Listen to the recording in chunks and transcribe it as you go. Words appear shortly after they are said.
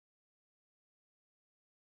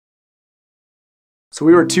So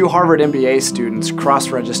we were two Harvard MBA students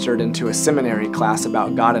cross-registered into a seminary class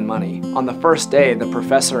about God and money. On the first day, the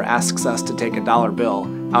professor asks us to take a dollar bill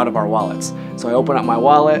out of our wallets. So I open up my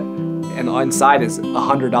wallet, and inside is a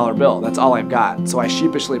 $100 bill. That's all I've got. So I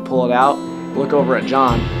sheepishly pull it out, look over at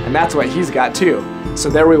John, and that's what he's got too. So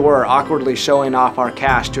there we were, awkwardly showing off our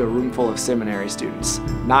cash to a room full of seminary students.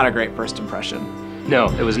 Not a great first impression. No,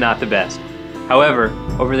 it was not the best. However,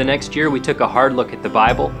 over the next year, we took a hard look at the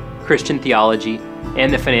Bible, Christian theology,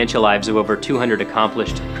 and the financial lives of over 200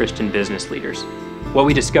 accomplished Christian business leaders. What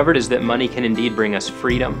we discovered is that money can indeed bring us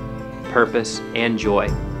freedom, purpose, and joy,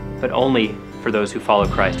 but only for those who follow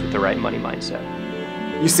Christ with the right money mindset.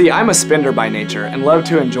 You see, I'm a spender by nature and love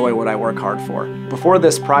to enjoy what I work hard for. Before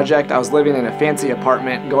this project, I was living in a fancy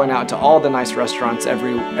apartment, going out to all the nice restaurants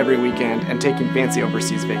every weekend and taking fancy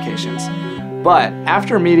overseas vacations. But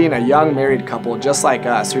after meeting a young married couple just like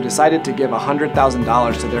us who decided to give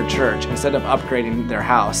 $100,000 to their church instead of upgrading their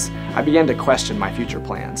house, I began to question my future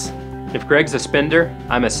plans. If Greg's a spender,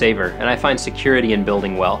 I'm a saver, and I find security in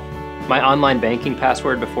building wealth. My online banking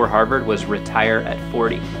password before Harvard was retire at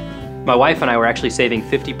 40. My wife and I were actually saving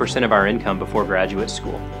 50% of our income before graduate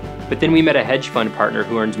school. But then we met a hedge fund partner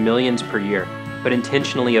who earns millions per year, but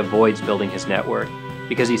intentionally avoids building his net worth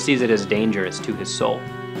because he sees it as dangerous to his soul.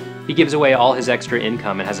 He gives away all his extra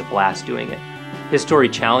income and has a blast doing it. His story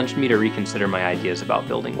challenged me to reconsider my ideas about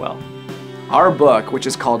building wealth. Our book, which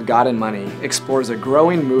is called God and Money, explores a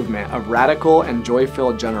growing movement of radical and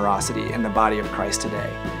joy-filled generosity in the body of Christ today,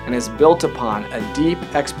 and is built upon a deep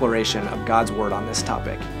exploration of God's Word on this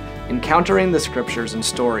topic. Encountering the scriptures and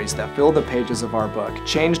stories that fill the pages of our book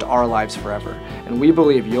changed our lives forever, and we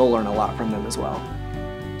believe you'll learn a lot from them as well.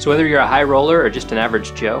 So whether you're a high roller or just an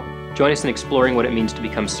average Joe, join us in exploring what it means to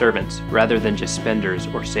become servants rather than just spenders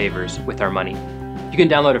or savers with our money. You can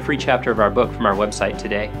download a free chapter of our book from our website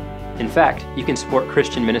today. In fact, you can support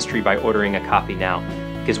Christian ministry by ordering a copy now,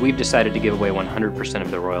 because we've decided to give away 100%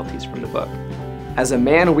 of the royalties from the book. As a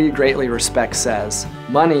man we greatly respect says,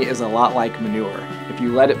 money is a lot like manure. If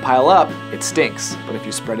you let it pile up, it stinks, but if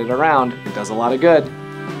you spread it around, it does a lot of good.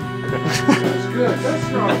 That's good. That's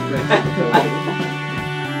strong.